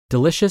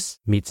Delicious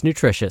meets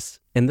nutritious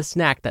in the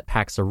snack that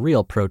packs a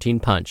real protein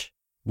punch.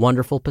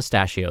 Wonderful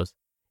Pistachios.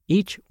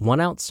 Each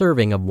 1-ounce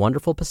serving of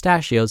Wonderful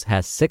Pistachios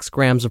has 6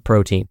 grams of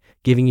protein,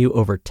 giving you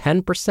over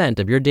 10%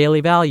 of your daily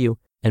value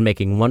and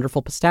making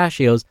Wonderful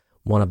Pistachios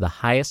one of the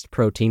highest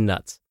protein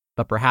nuts.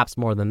 But perhaps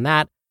more than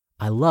that,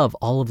 I love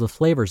all of the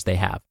flavors they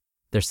have.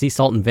 Their sea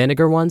salt and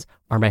vinegar ones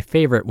are my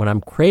favorite when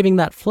I'm craving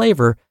that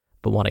flavor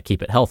but want to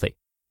keep it healthy.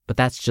 But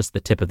that's just the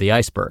tip of the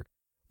iceberg.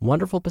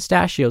 Wonderful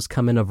Pistachios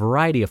come in a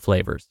variety of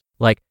flavors,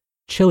 like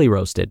chili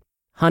roasted,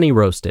 honey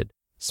roasted,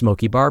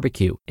 smoky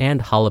barbecue,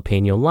 and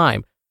jalapeno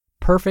lime,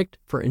 perfect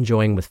for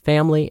enjoying with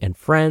family and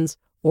friends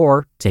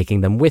or taking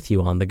them with you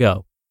on the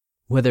go.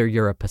 Whether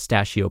you're a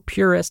pistachio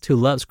purist who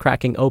loves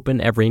cracking open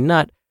every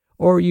nut,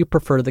 or you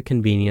prefer the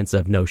convenience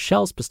of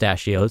no-shells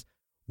pistachios,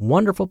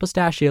 Wonderful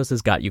Pistachios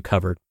has got you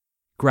covered.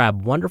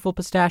 Grab Wonderful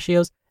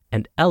Pistachios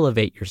and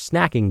elevate your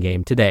snacking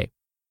game today.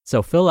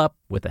 So fill up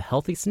with a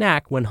healthy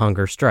snack when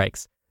hunger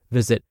strikes.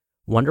 Visit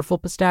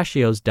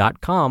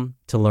wonderfulpistachios.com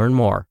to learn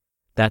more.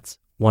 That's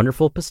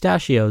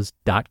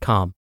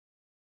wonderfulpistachios.com.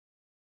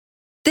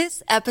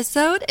 This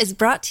episode is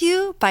brought to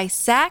you by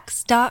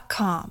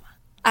Sax.com.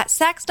 At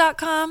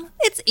Sax.com,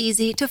 it's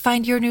easy to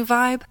find your new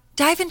vibe.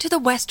 Dive into the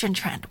Western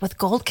trend with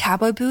gold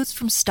cowboy boots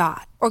from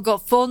Stott, or go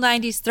full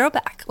 90s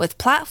throwback with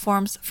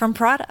platforms from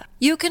Prada.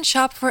 You can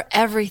shop for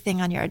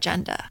everything on your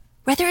agenda,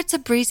 whether it's a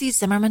breezy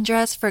Zimmermann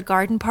dress for a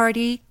garden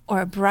party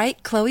or a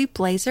bright Chloe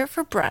blazer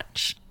for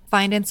brunch.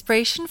 Find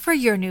inspiration for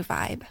your new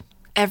vibe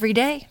every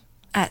day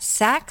at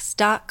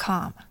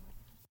Sax.com.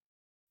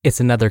 It's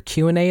another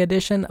Q&A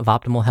edition of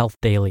Optimal Health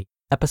Daily,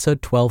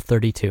 episode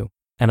 1232,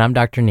 and I'm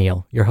Dr.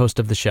 Neil, your host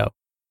of the show.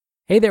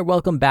 Hey there,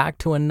 welcome back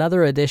to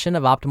another edition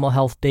of Optimal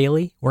Health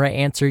Daily, where I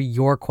answer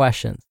your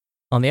questions.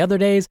 On the other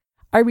days,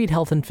 I read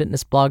health and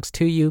fitness blogs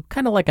to you,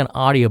 kind of like an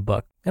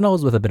audiobook, and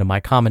always with a bit of my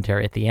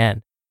commentary at the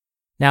end.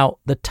 Now,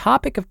 the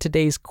topic of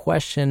today's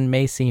question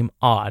may seem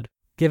odd,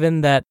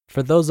 given that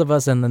for those of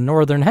us in the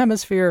Northern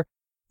Hemisphere,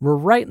 we're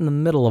right in the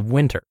middle of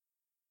winter.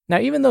 Now,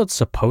 even though it's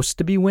supposed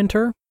to be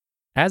winter,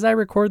 as I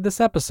record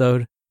this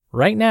episode,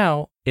 right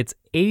now, it's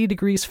 80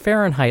 degrees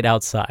Fahrenheit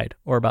outside,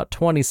 or about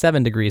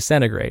 27 degrees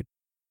centigrade.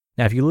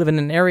 Now, if you live in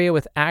an area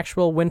with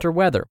actual winter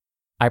weather,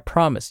 I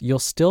promise you'll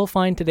still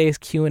find today's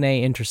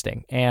Q&A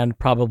interesting and,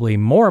 probably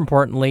more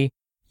importantly,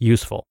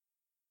 useful.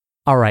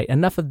 All right,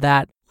 enough of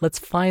that. Let's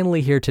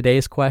finally hear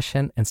today's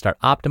question and start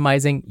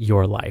optimizing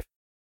your life.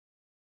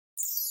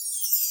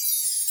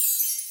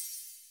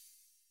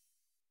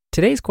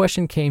 Today's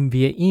question came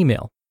via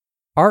email.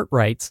 Art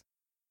writes,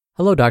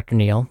 "Hello, Dr.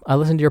 Neil. I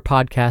listen to your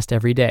podcast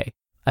every day.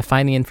 I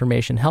find the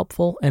information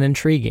helpful and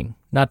intriguing,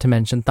 not to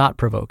mention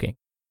thought-provoking.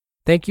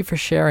 Thank you for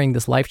sharing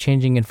this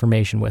life-changing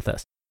information with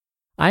us.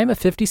 I am a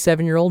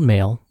 57-year-old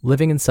male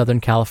living in Southern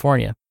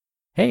California."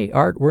 Hey,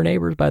 Art, we're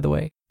neighbors, by the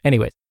way.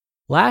 Anyways,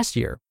 last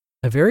year,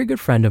 a very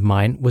good friend of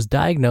mine was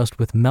diagnosed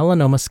with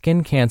melanoma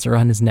skin cancer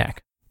on his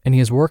neck, and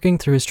he is working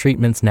through his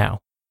treatments now.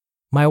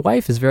 My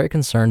wife is very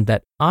concerned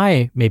that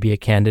I may be a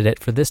candidate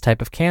for this type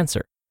of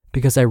cancer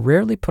because I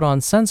rarely put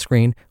on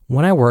sunscreen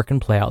when I work and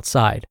play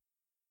outside.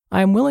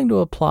 I am willing to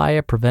apply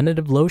a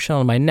preventative lotion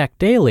on my neck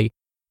daily,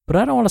 but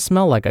I don't want to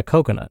smell like a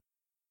coconut.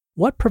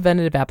 What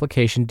preventative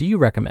application do you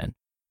recommend?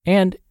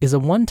 And is a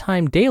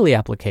one-time daily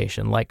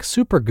application like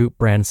Supergoop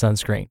brand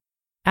sunscreen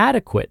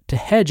adequate to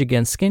hedge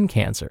against skin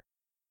cancer?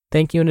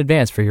 Thank you in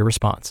advance for your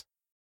response.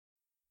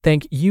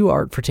 Thank you,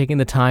 Art, for taking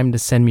the time to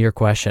send me your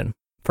question.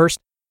 First,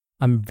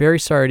 I'm very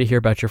sorry to hear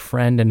about your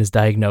friend and his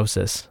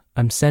diagnosis.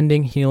 I'm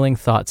sending healing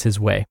thoughts his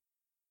way.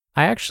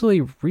 I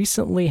actually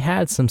recently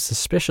had some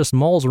suspicious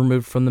moles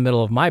removed from the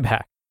middle of my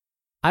back.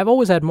 I've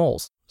always had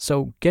moles,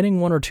 so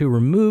getting 1 or 2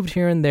 removed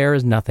here and there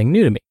is nothing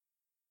new to me.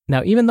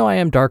 Now, even though I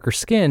am darker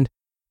skinned,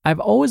 I've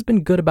always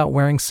been good about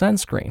wearing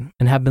sunscreen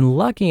and have been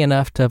lucky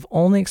enough to have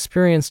only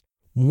experienced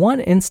one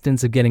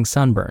instance of getting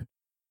sunburned.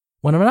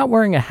 When I'm not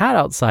wearing a hat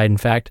outside, in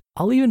fact,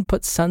 I'll even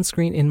put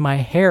sunscreen in my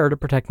hair to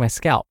protect my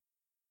scalp.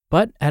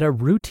 But at a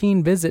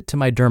routine visit to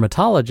my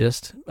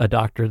dermatologist, a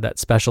doctor that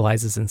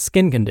specializes in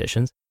skin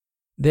conditions,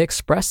 they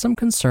expressed some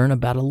concern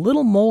about a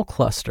little mole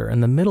cluster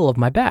in the middle of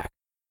my back.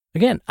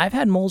 Again, I've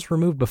had moles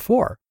removed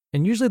before,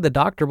 and usually the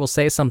doctor will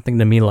say something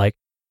to me like,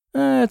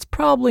 it's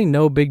probably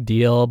no big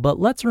deal, but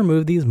let's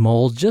remove these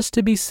moles just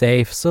to be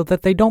safe so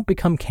that they don't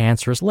become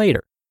cancerous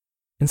later.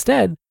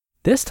 Instead,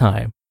 this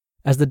time,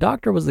 as the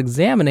doctor was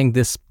examining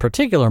this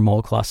particular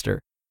mole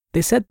cluster,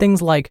 they said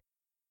things like,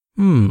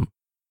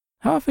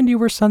 how often do you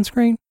wear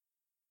sunscreen?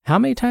 How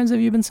many times have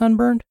you been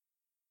sunburned?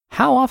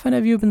 How often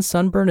have you been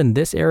sunburned in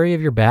this area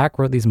of your back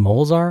where these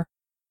moles are?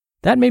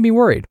 That made me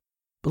worried,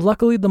 but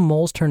luckily the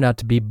moles turned out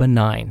to be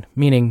benign,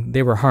 meaning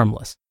they were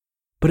harmless.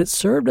 But it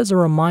served as a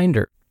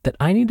reminder that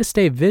I need to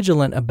stay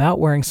vigilant about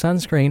wearing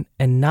sunscreen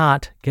and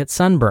not get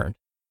sunburned.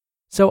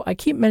 So I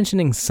keep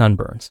mentioning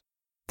sunburns.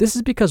 This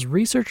is because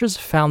researchers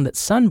found that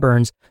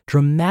sunburns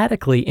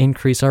dramatically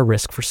increase our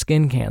risk for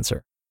skin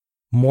cancer.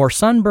 More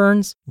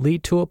sunburns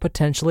lead to a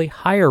potentially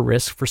higher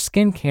risk for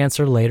skin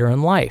cancer later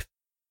in life.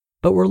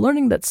 But we're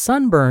learning that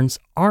sunburns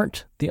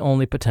aren't the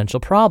only potential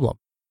problem.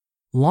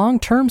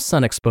 Long-term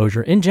sun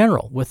exposure in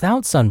general,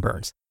 without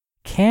sunburns,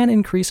 can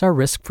increase our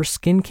risk for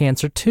skin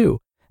cancer too,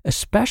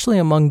 especially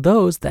among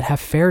those that have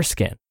fair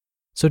skin.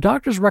 So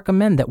doctors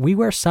recommend that we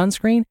wear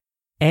sunscreen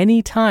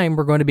anytime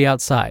we're going to be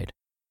outside.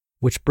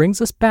 Which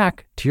brings us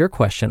back to your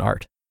question,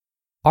 Art.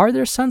 Are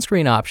there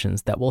sunscreen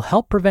options that will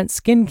help prevent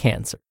skin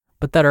cancer,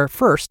 but that are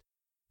first,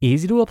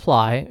 easy to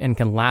apply and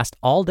can last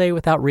all day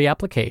without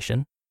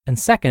reapplication, and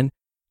second,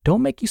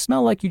 don't make you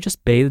smell like you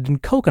just bathed in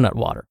coconut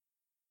water?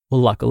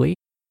 Well, luckily,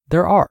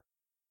 there are.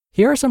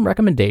 Here are some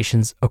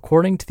recommendations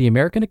according to the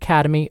American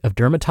Academy of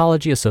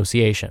Dermatology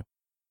Association.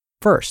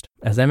 First,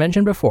 as I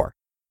mentioned before,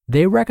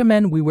 they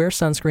recommend we wear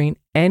sunscreen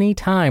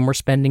anytime we're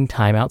spending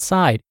time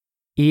outside,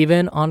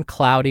 even on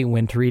cloudy,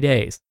 wintry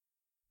days.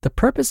 The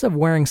purpose of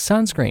wearing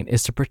sunscreen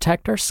is to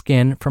protect our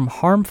skin from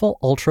harmful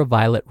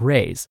ultraviolet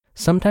rays,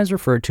 sometimes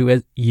referred to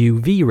as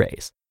UV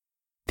rays.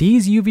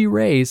 These UV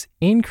rays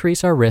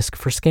increase our risk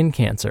for skin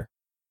cancer.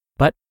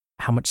 But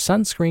how much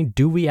sunscreen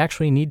do we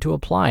actually need to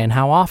apply and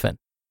how often?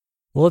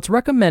 Well, it's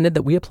recommended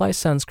that we apply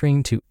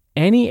sunscreen to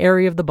any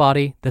area of the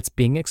body that's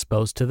being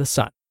exposed to the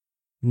sun.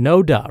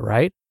 No duh,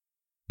 right?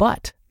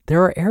 But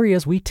there are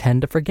areas we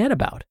tend to forget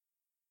about.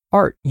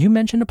 Art, you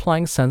mentioned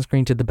applying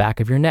sunscreen to the back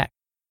of your neck.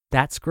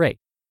 That's great.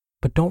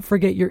 But don't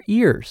forget your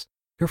ears,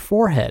 your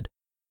forehead,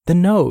 the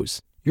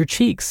nose, your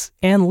cheeks,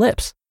 and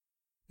lips.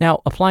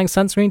 Now, applying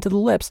sunscreen to the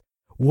lips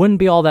wouldn't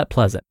be all that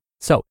pleasant.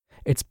 So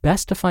it's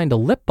best to find a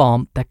lip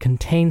balm that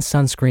contains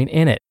sunscreen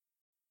in it.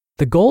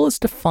 The goal is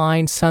to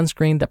find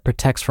sunscreen that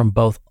protects from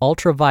both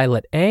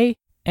ultraviolet A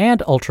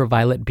and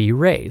ultraviolet B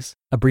rays,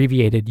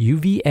 abbreviated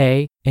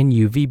UVA and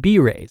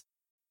UVB rays,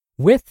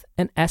 with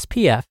an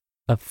SPF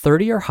of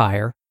 30 or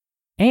higher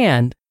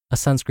and a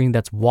sunscreen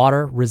that's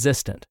water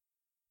resistant.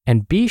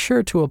 And be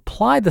sure to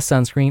apply the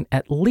sunscreen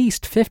at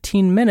least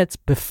 15 minutes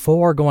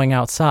before going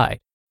outside.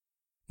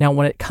 Now,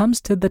 when it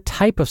comes to the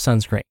type of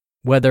sunscreen,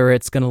 whether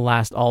it's going to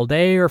last all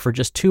day or for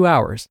just 2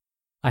 hours,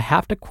 I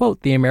have to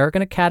quote the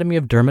American Academy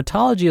of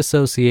Dermatology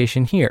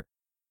Association here.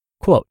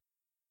 Quote,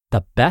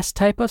 "The best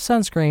type of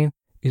sunscreen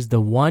is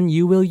the one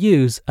you will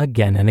use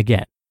again and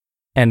again."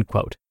 End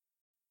quote.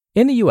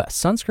 In the US,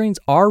 sunscreens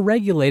are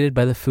regulated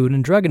by the Food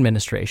and Drug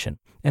Administration,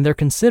 and they're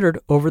considered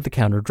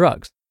over-the-counter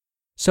drugs.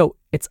 So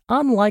it's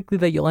unlikely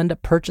that you'll end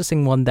up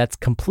purchasing one that's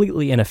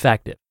completely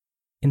ineffective.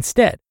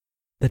 Instead,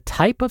 the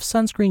type of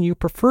sunscreen you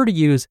prefer to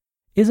use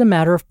is a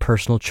matter of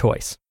personal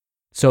choice.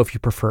 So if you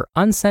prefer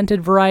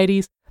unscented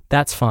varieties,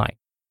 that's fine.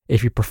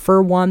 If you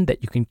prefer one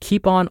that you can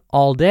keep on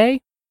all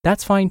day,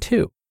 that's fine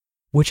too.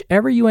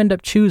 Whichever you end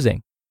up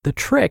choosing, the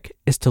trick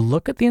is to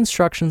look at the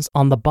instructions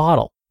on the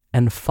bottle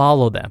and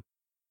follow them.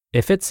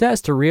 If it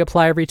says to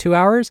reapply every 2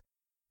 hours,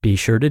 be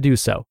sure to do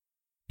so.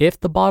 If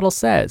the bottle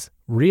says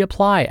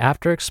reapply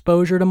after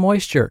exposure to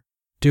moisture,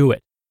 do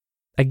it.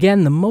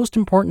 Again, the most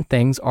important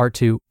things are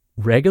to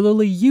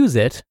regularly use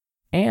it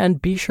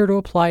and be sure to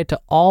apply it to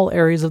all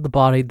areas of the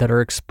body that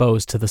are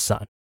exposed to the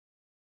sun.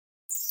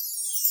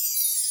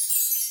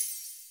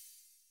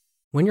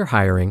 When you're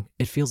hiring,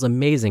 it feels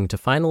amazing to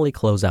finally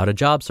close out a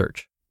job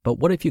search. But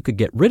what if you could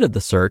get rid of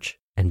the search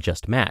and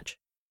just match?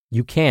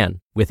 You can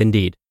with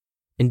Indeed.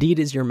 Indeed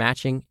is your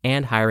matching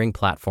and hiring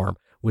platform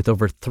with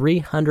over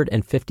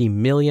 350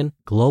 million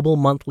global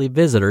monthly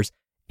visitors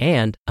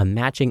and a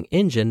matching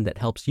engine that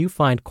helps you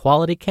find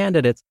quality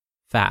candidates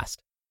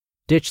fast.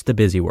 Ditch the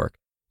busy work.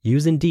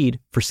 Use Indeed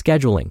for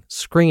scheduling,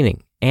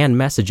 screening, and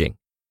messaging.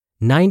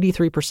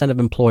 93% of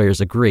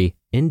employers agree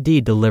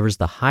Indeed delivers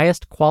the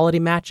highest quality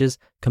matches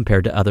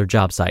compared to other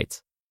job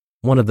sites.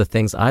 One of the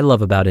things I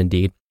love about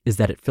Indeed is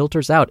that it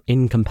filters out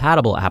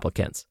incompatible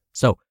applicants.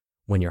 So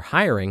when you're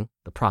hiring,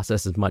 the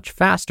process is much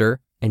faster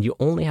and you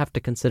only have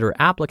to consider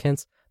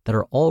applicants that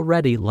are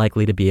already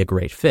likely to be a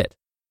great fit.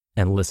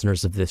 And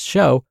listeners of this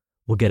show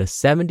will get a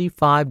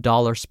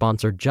 $75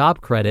 sponsored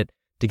job credit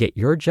to get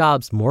your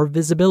jobs more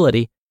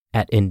visibility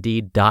at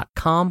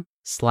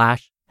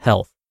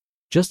Indeed.com/health.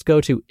 Just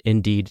go to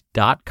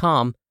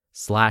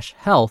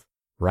Indeed.com/health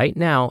right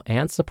now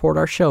and support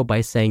our show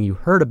by saying you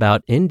heard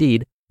about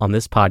Indeed on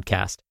this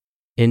podcast.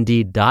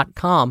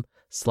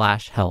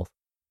 Indeed.com/health.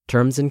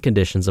 Terms and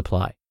conditions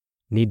apply.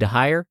 Need to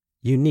hire?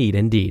 You need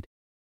Indeed.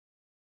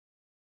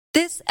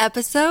 This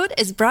episode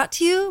is brought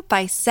to you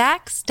by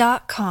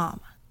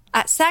Sax.com.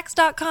 At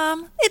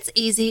Sax.com, it's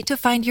easy to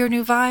find your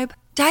new vibe.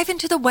 Dive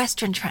into the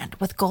Western trend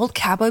with gold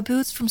cowboy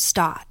boots from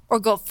Stott, or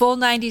go full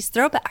 90s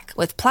throwback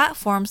with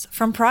platforms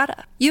from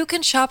Prada. You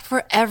can shop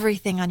for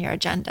everything on your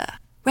agenda,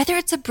 whether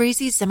it's a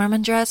breezy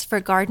Zimmermann dress for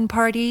a garden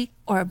party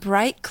or a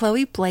bright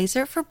Chloe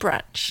blazer for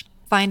brunch.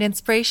 Find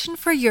inspiration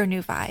for your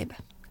new vibe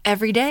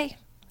every day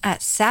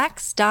at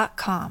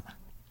Sax.com.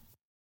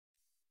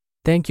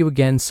 Thank you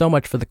again so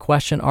much for the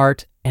question,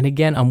 Art. And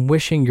again, I'm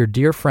wishing your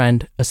dear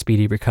friend a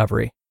speedy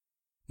recovery.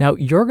 Now,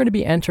 you're going to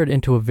be entered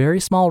into a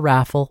very small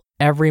raffle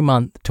every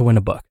month to win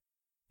a book.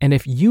 And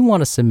if you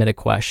want to submit a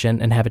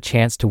question and have a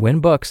chance to win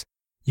books,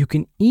 you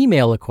can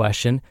email a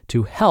question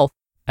to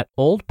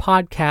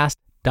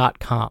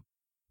health@oldpodcast.com.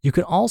 You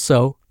can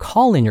also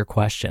call in your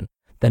question.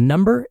 The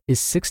number is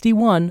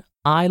 61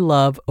 I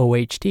love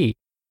OHD.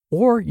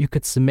 Or you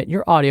could submit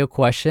your audio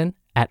question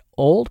at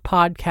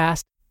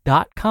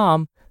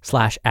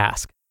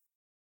oldpodcast.com/ask.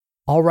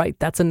 All right,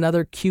 that's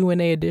another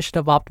Q&A edition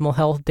of Optimal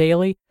Health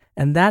Daily,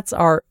 and that's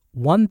our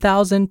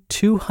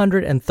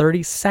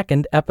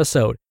 1,232nd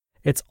episode.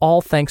 It's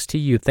all thanks to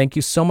you. Thank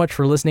you so much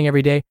for listening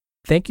every day.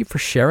 Thank you for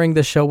sharing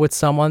the show with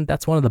someone.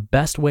 That's one of the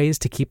best ways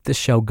to keep this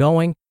show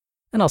going.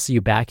 And I'll see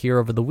you back here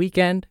over the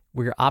weekend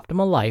where your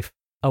optimal life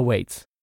awaits.